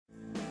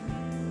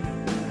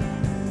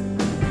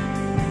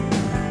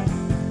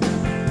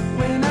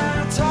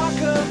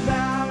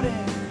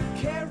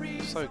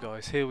So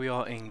guys, here we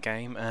are in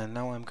game, and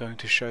now I'm going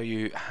to show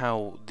you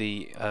how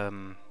the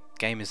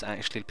game is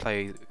actually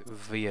played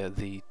via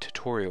the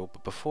tutorial.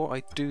 But before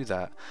I do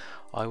that,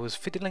 I was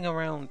fiddling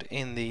around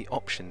in the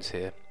options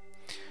here.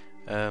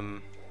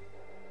 Oh,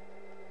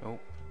 kind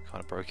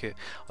of broke it.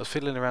 I was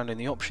fiddling around in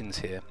the options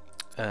here.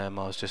 I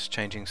was just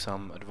changing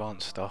some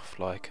advanced stuff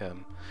like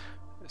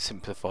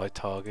simplified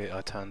target I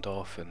turned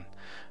off, and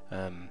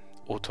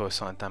auto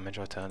assign damage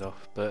I turned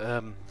off,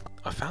 but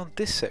I found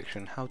this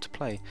section, how to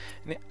play,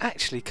 and it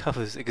actually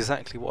covers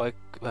exactly what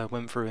I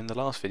went through in the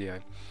last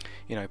video.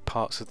 You know,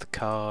 parts of the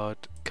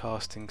card,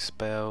 casting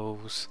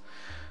spells,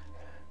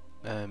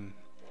 you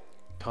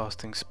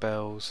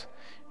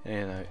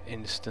know,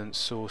 instant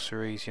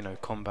sorceries, you know,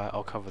 combat.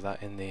 I'll cover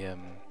that in the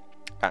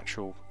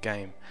actual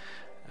game.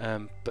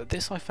 But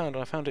this I found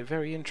it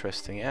very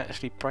interesting. It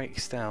actually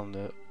breaks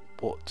down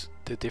what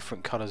the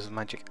different colours of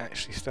magic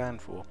actually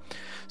stand for.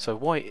 So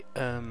white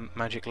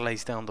magic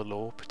lays down the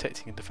law,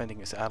 protecting and defending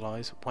its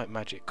allies. White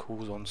magic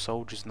calls on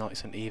soldiers,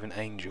 knights and even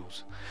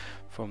angels.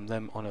 From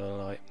them honour the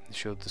light and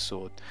shield the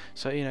sword.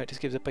 So, you know, it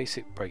just gives a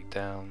basic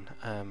breakdown.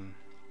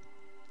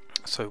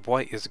 So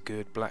white is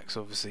good, black's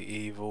obviously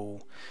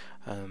evil,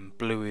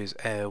 blue is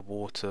air,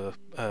 water,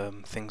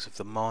 things of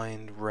the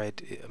mind,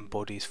 red it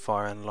embodies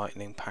fire and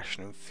lightning,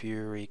 passion and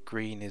fury,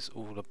 green is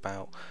all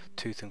about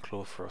tooth and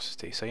claw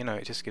ferocity. So, you know,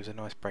 it just gives a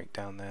nice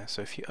breakdown there.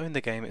 So if you own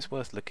the game, it's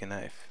worth looking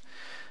at. If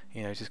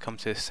you know, just come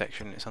to this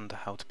section, it's under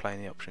how to play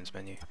in the options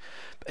menu.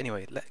 But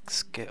anyway,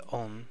 let's get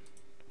on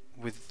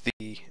with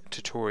the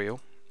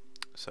tutorial.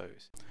 So,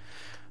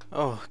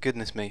 oh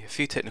goodness me, a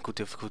few technical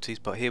difficulties,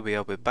 but here we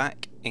are, we're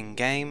back in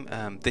game.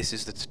 This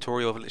is the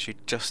tutorial. I've literally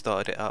just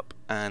started it up,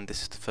 and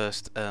this is the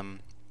first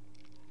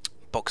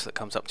box that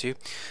comes up to you.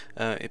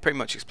 It pretty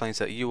much explains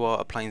that you are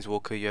a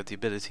planeswalker. You have the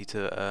ability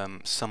to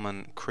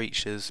summon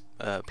creatures,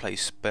 play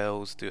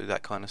spells, do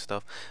that kind of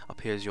stuff.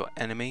 Up here is your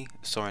enemy,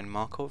 Soren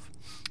Markov.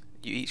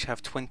 You each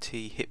have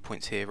 20 hit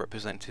points here,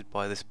 represented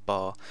by this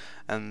bar,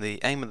 and the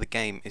aim of the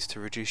game is to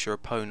reduce your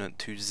opponent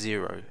to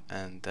 0,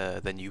 and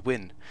then you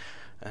win.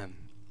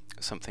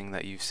 Something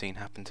that you've seen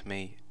happen to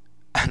me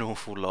an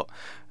awful lot,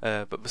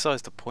 but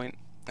besides the point,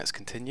 let's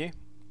continue.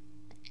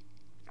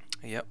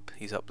 Yep,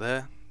 he's up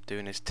there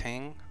doing his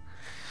thing.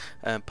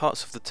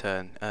 Parts of the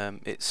turn,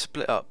 it's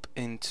split up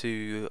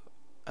into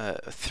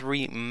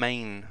 3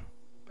 main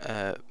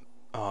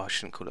I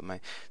shouldn't call it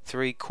main,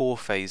 3 core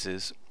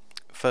phases.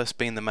 First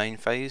being the main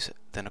phase,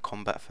 then a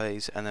combat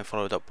phase, and then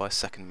followed up by a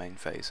second main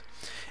phase.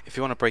 If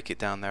you want to break it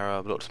down, there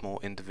are lots more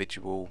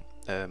individual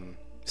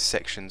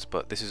sections,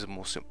 but this is a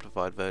more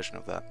simplified version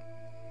of that.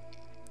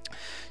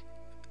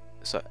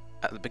 So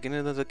at the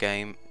beginning of the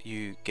game,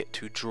 you get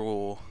to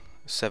draw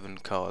 7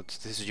 cards.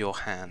 This is your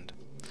hand.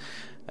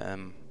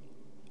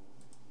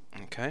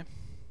 Okay.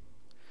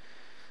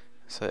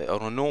 So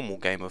on a normal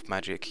game of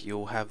Magic,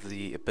 you'll have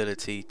the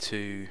ability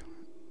to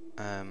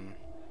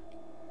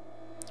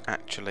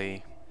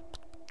actually,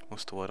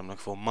 what's the word I'm looking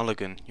for,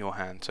 mulligan your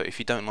hand. So if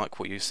you don't like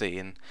what you see,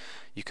 and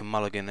you can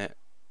mulligan it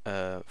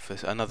for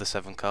another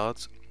 7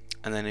 cards.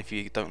 And then if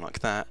you don't like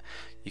that,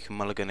 you can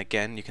mulligan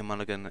again. You can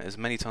mulligan as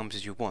many times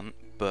as you want,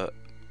 but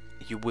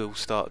you will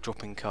start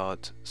dropping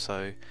cards.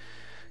 So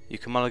you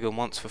can mulligan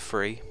once for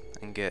free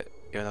and get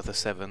another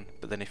 7,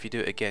 but then if you do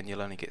it again,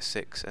 you'll only get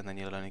 6, and then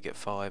you'll only get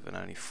 5, and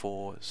only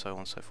 4, so on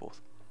and so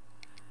forth.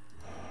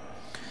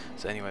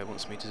 So anyway, it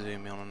wants me to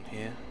zoom in on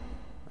here.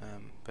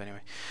 But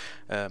anyway,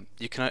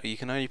 you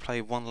can only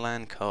play 1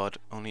 land card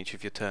on each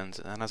of your turns,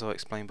 and as I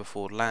explained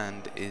before,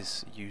 land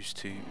is used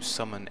to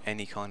summon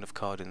any kind of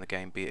card in the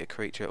game, be it a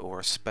creature or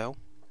a spell.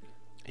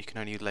 You can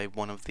only lay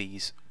 1 of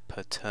these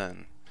per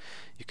turn.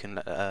 You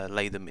can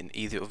lay them in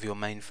either of your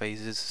main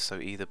phases, so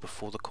either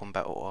before the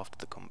combat or after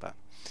the combat.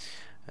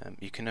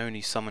 You can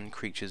only summon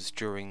creatures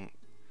during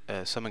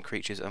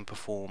and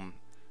perform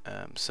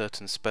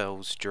certain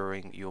spells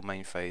during your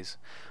main phase.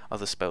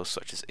 Other spells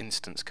such as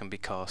instants can be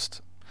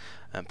cast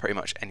pretty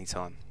much any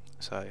time.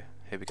 So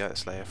here we go,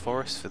 let's lay a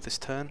forest for this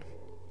turn,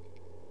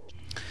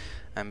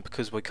 and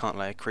because we can't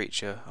lay a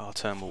creature, our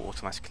turn will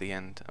automatically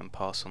end and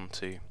pass on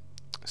to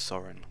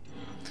Soren.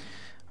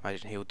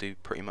 Imagine he'll do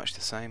pretty much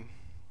the same.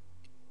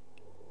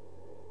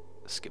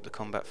 Skip the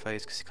combat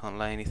phase because he can't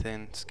lay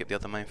anything, skip the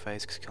other main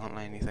phase because he can't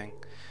lay anything.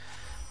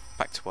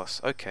 Back to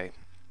us. Okay,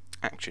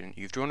 action.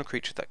 You've drawn a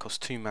creature that costs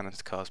 2 mana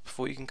to cast.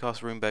 Before you can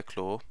cast Runebear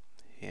Claw,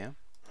 here,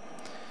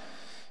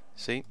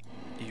 see,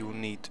 you will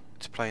need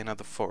to play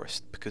another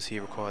forest because he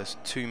requires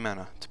 2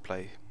 mana to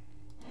play.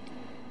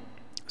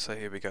 So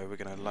here we go, we're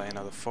going to lay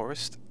another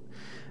forest,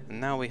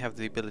 and now we have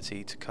the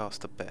ability to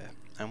cast a bear.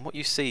 And what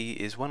you see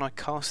is when I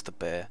cast the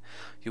bear,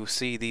 you'll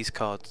see these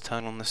cards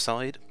turn on the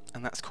side,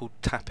 and that's called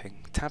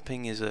tapping.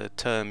 Tapping is a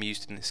term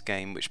used in this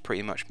game which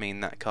pretty much mean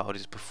that card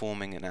is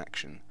performing an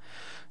action.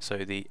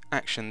 So the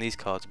action these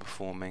cards are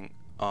performing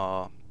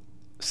are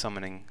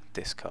summoning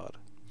this card.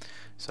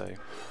 So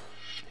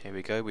here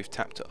we go, we've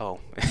tapped, oh,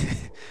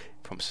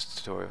 prompts a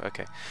tutorial,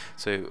 okay.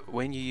 So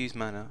when you use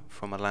mana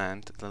from a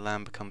land, the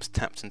land becomes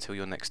tapped until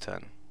your next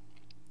turn.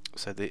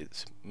 So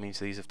this means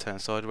these have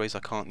turned sideways. I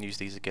can't use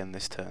these again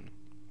this turn.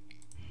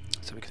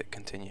 So we click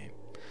continue.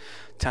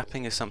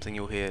 Tapping is something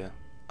you'll hear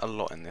a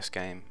lot in this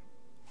game.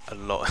 A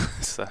lot.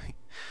 So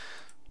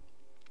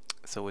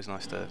it's always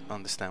nice to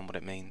understand what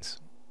it means.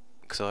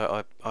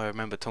 Because I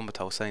remember Tom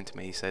Batal saying to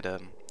me, he said, I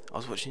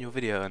was watching your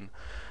video and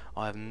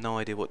I have no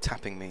idea what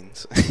tapping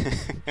means. I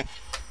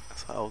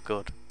was like, oh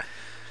god.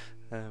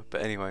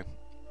 But anyway,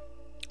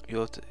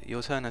 your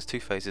turn has two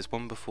phases,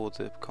 one before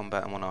the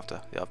combat and one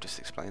after. Yeah, I've just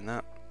explained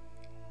that.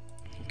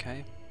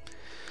 Okay.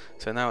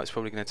 So now it's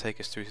probably going to take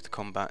us through to the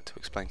combat to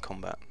explain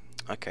combat.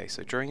 Okay,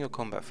 so during your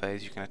combat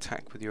phase you can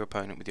attack with your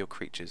opponent with your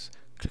creatures.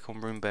 Click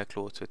on Rune Bear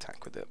Claw to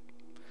attack with it.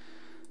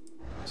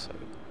 So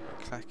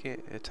click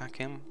it, attack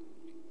him.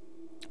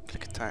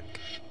 Click attack.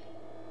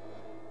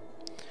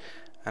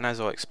 And as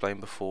I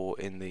explained before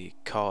in the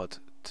card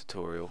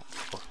tutorial,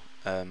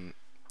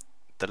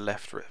 the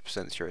left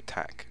represents your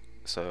attack.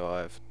 So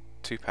I have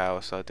 2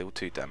 power, so I deal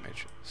 2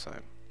 damage. So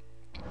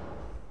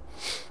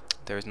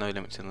there is no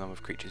limit to the number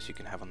of creatures you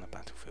can have on the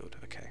battlefield.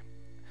 Okay.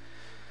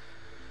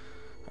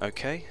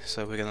 Okay,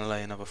 so we're going to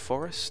lay another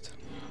forest,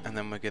 and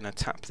then we're going to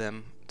tap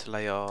them to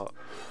lay our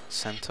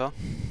center.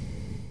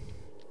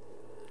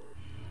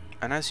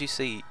 And as you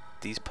see,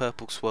 these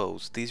purple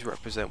swirls, these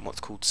represent what's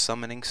called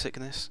summoning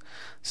sickness.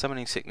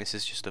 Summoning sickness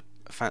is just a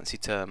fancy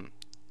term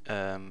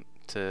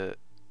to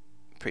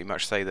pretty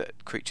much say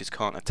that creatures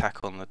can't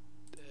attack on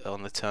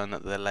the turn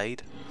that they're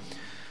laid.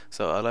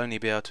 So I'll only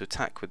be able to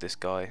attack with this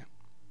guy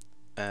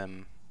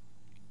on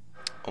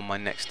my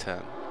next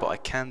turn, but I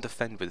can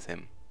defend with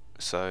him,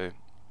 so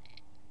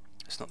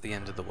it's not the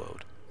end of the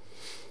world.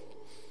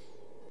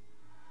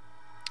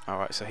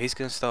 Alright, so he's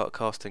going to start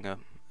casting a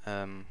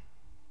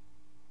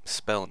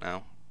spell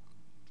now.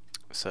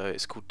 So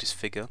it's called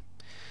Disfigure,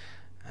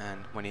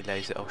 and when he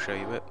lays it I'll show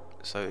you it.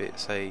 So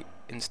it's a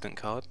instant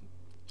card,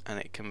 and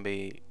it can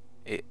be,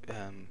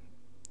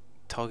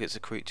 targets a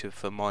creature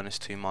for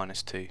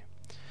 -2/-2.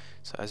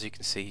 So as you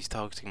can see, he's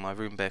targeting my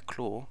Rune Bear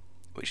Claw,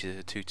 which is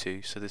a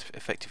 2/2, so this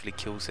effectively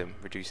kills him,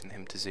 reducing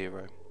him to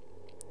 0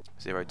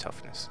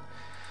 toughness.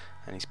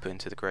 And he's put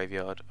into the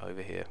graveyard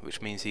over here,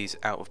 which means he's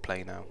out of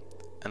play now,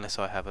 unless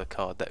I have a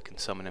card that can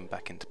summon him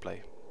back into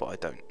play, but I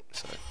don't.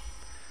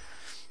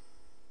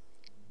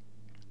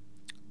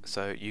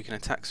 So you can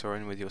attack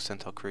Sorin with your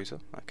Centaur Cruiser.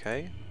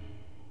 Okay.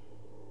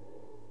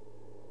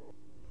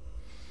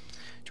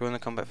 During the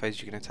combat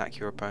phase you can attack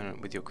your opponent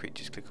with your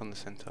creatures. Click on the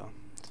Centaur,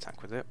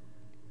 attack with it.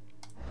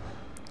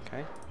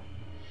 Okay.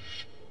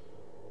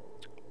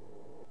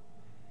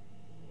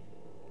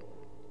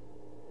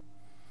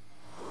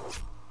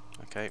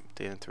 Okay,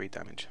 dealing 3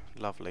 damage.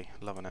 Lovely,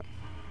 loving it.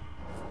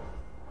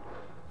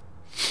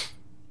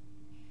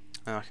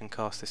 Now I can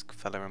cast this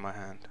fella in my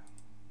hand.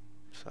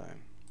 So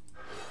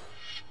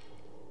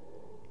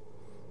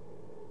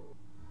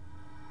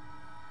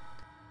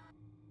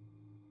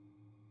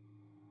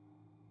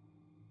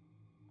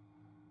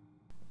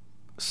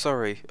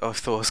sorry, I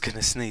thought I was going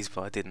to sneeze,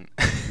 but I didn't.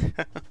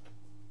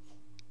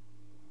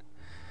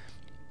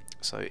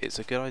 So it's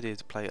a good idea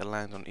to play a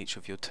land on each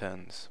of your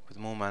turns. With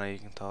more mana you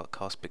can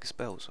cast bigger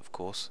spells, of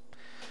course.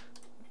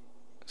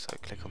 So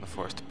click on the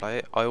forest to play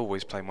it. I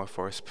always play my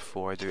forest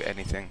before I do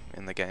anything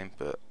in the game,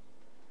 but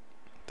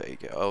there you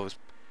go. Oh, it was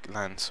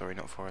land, sorry,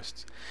 not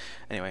forests.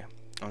 Anyway,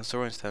 on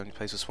Sorin's turn he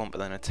plays a swamp, but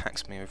then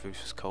attacks me with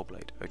Rufus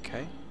Coldblade.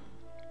 Okay.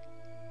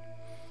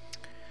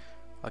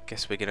 I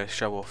guess we're going to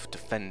show off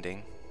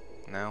defending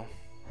now,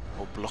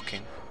 or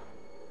blocking.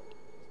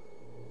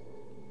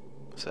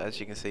 So as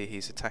you can see,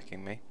 he's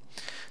attacking me.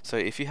 So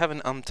if you have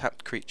an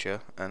untapped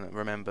creature, and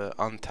remember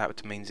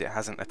untapped means it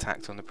hasn't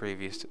attacked on the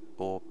previous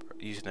or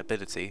used an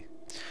ability,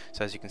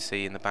 so as you can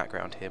see in the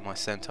background here, my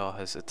Centaur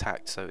has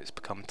attacked, so it's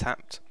become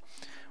tapped,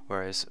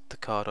 whereas the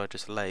card I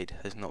just laid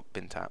has not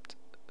been tapped,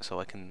 so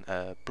I can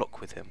block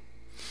with him.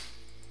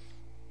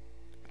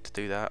 To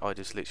do that I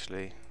just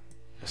literally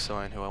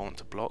assign who I want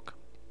to block,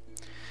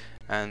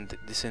 and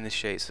this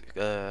initiates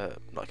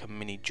like a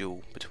mini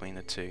duel between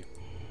the two.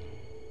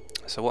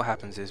 So what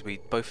happens is we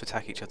both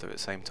attack each other at the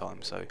same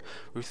time. So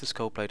Ruthless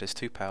Coldblade has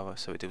 2 power,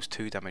 so it deals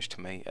 2 damage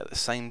to me. At the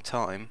same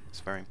time, it's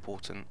very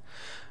important,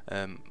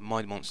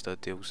 my monster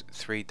deals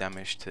 3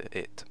 damage to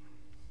it.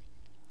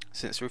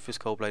 Since Ruthless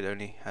Coldblade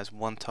only has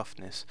 1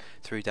 toughness,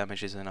 3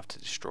 damage is enough to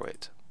destroy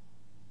it.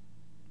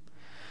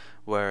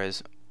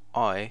 Whereas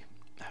I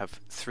have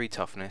 3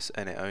 toughness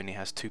and it only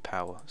has 2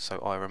 power, so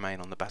I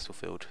remain on the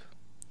battlefield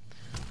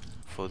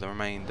for the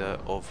remainder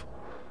of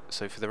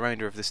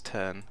this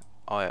turn.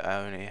 I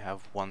only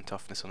have 1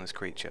 toughness on this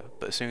creature,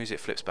 but as soon as it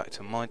flips back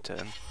to my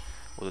turn,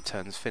 or the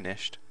turn's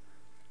finished,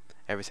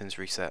 everything's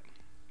reset.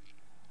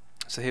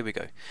 So here we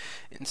go.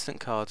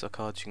 Instant cards are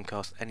cards you can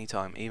cast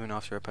anytime, even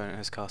after your opponent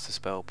has cast a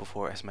spell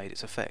before it has made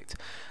its effect.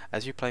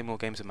 As you play more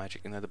games of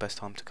Magic, you know the best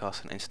time to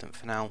cast an instant.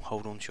 For now,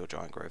 hold on to your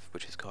Giant Growth,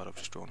 which is the card I've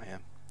just drawn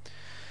here.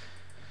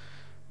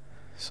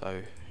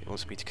 So it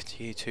wants me to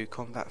continue to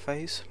combat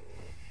phase.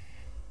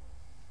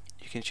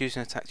 You can choose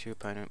an attack to your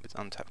opponent with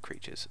untapped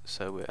creatures,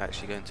 so we're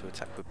actually going to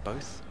attack with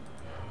both.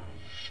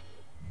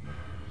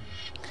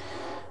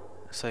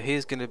 So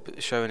here's going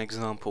to show an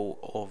example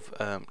of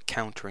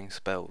countering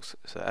spells.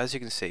 So as you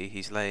can see,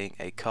 he's laying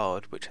a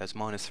card which has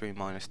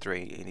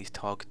 -3/-3, and he's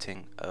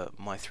targeting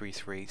my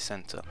 3/3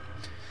 center.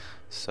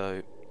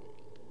 So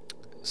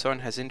Soren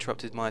has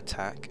interrupted my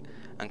attack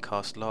and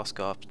cast Last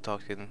Gasp,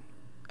 targeting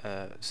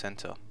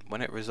center.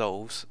 When it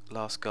resolves,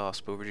 Last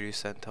Gasp will reduce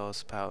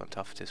Centaur's power and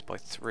toughness by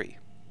 3.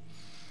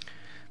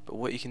 But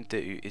what you can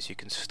do is you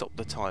can stop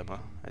the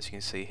timer, as you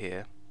can see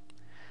here,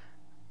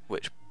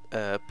 which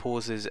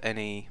pauses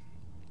any,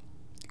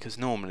 because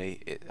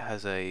normally it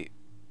has a,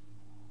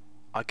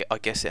 I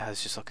guess it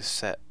has just like a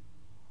set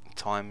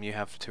time you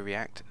have to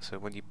react. So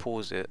when you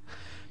pause it,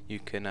 you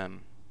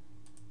can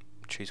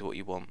choose what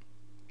you want.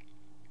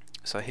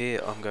 So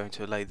here I'm going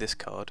to lay this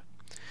card,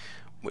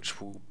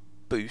 which will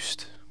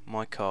boost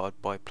my card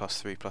by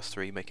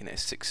 +3/+3, making it a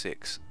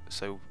 6/6.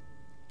 So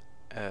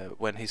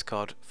when his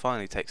card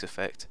finally takes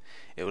effect,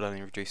 it will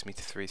only reduce me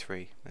to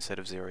 3/3 instead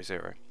of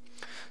 0/0.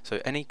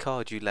 So any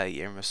card you lay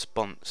in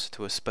response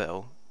to a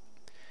spell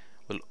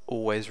will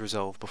always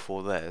resolve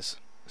before theirs.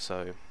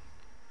 So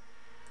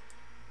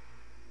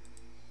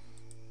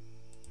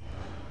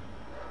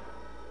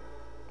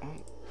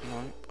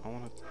no, I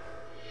want to.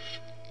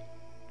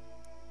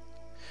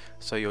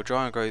 So your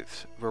Giant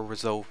Growth will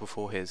resolve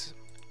before his.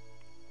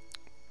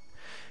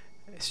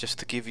 It's just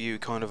to give you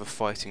kind of a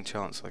fighting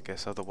chance, I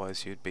guess.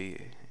 Otherwise, it'd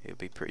be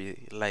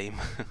pretty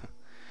lame.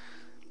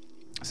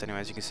 So anyway,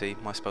 as you can see,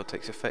 my spell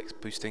takes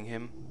effect, boosting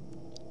him,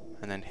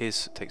 and then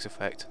his takes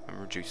effect and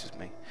reduces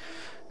me.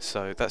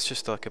 So that's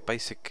just like a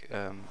basic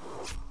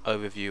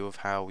overview of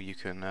how you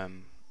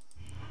can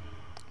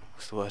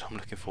what's the word I'm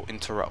looking for?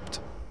 Interrupt,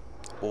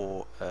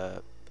 or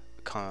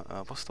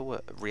what's the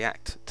word?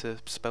 React to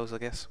spells, I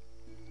guess.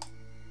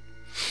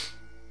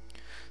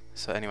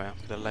 So anyway, I'm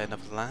going to lay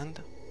another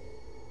land.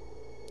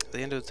 At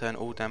the end of the turn,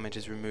 all damage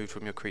is removed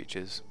from your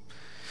creatures.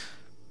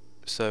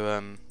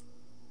 So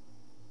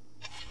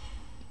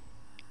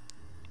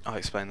I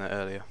explained that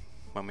earlier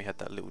when we had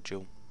that little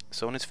duel.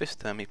 So on his 5th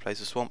turn, he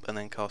plays a swamp and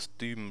then casts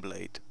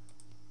Doomblade.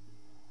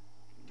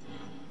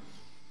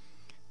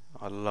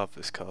 I love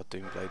this card,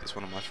 Doomblade. It's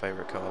one of my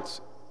favourite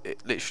cards.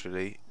 It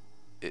literally,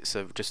 it's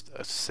just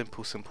a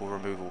simple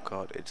removal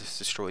card. It just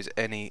destroys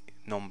any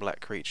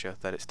non-black creature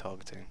that it's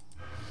targeting.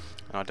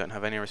 And I don't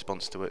have any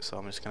response to it, so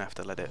I'm just going to have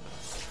to let it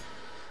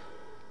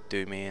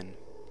do me in.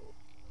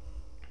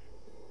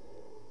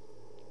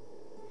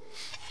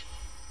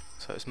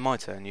 So it's my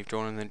turn. You've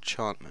drawn an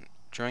enchantment.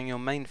 During your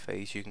main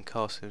phase, you can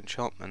cast an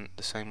enchantment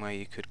the same way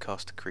you could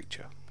cast a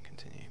creature.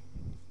 Continue.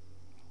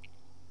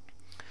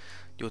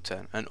 Your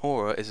turn. An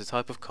aura is a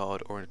type of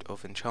card or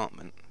of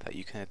enchantment that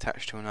you can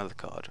attach to another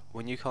card.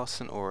 When you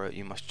cast an aura,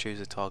 you must choose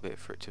a target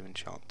for it to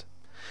enchant.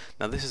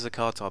 Now this is a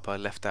card type I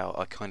left out.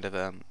 I kind of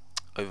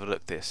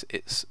overlooked this.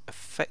 It's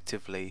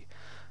effectively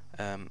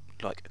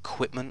like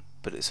equipment,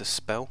 but it's a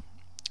spell.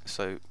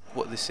 So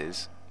what this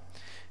is,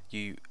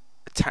 you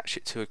attach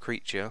it to a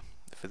creature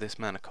for this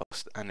mana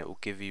cost, and it will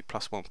give you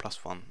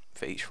 +1/+1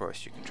 for each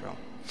forest you control.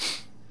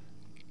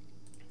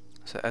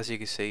 So as you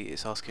can see,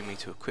 it's asking me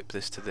to equip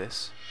this to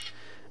this,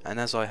 and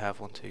as I have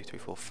 1, 2, 3,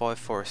 4, 5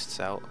 forests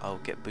out, I'll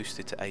get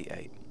boosted to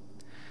 8/8.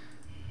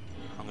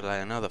 I'm going to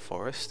lay another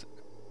forest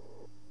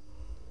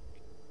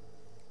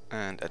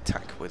and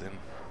attack with him,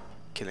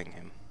 killing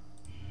him.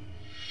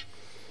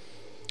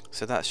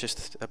 So that's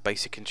just a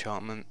basic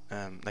enchantment.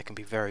 They can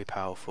be very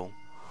powerful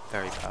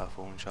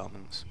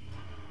enchantments.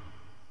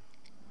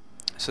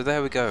 So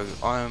there we go,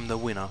 I am the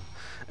winner.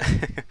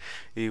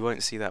 You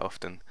won't see that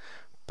often,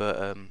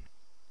 but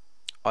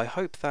I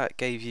hope that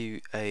gave you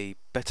a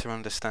better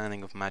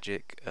understanding of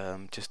Magic,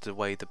 just the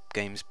way the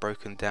game's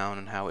broken down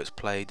and how it's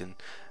played and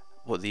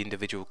what the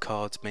individual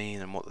cards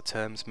mean and what the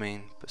terms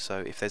mean. So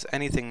if there's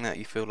anything that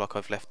you feel like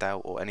I've left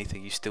out or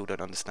anything you still don't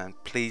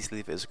understand, please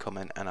leave it as a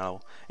comment and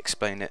I'll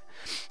explain it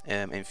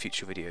in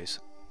future videos.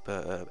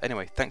 But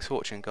anyway, thanks for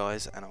watching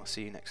guys, and I'll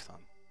see you next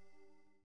time.